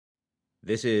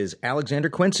This is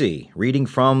Alexander Quincy reading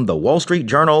from the Wall Street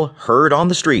Journal Heard on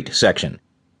the Street section.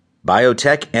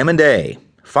 Biotech M&A,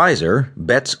 Pfizer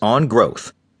bets on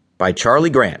growth, by Charley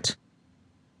Grant.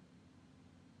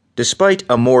 Despite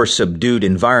a more subdued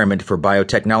environment for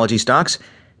biotechnology stocks,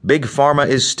 Big Pharma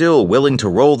is still willing to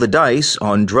roll the dice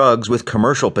on drugs with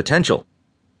commercial potential.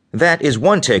 That is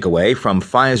one takeaway from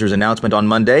Pfizer's announcement on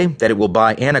Monday that it will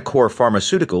buy Anacor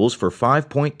Pharmaceuticals for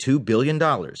 $5.2 billion,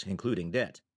 including debt.